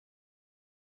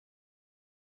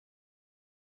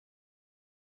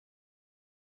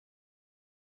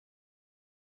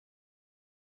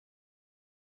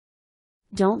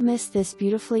Don't miss this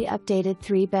beautifully updated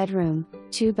 3-bedroom,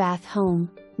 2-bath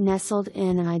home, nestled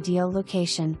in an ideal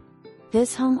location.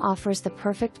 This home offers the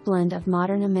perfect blend of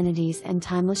modern amenities and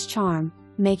timeless charm,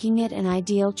 making it an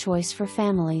ideal choice for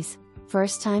families,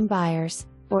 first-time buyers,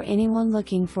 or anyone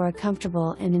looking for a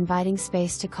comfortable and inviting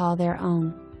space to call their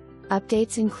own.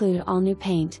 Updates include all-new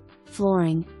paint,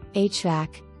 flooring,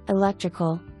 HVAC,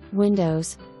 electrical,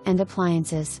 windows, and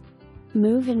appliances.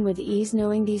 Move in with ease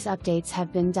knowing these updates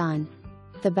have been done.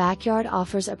 The backyard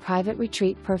offers a private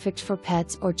retreat perfect for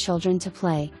pets or children to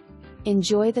play.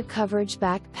 Enjoy the covered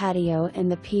back patio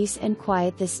and the peace and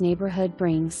quiet this neighborhood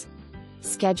brings.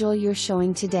 Schedule your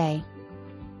showing today.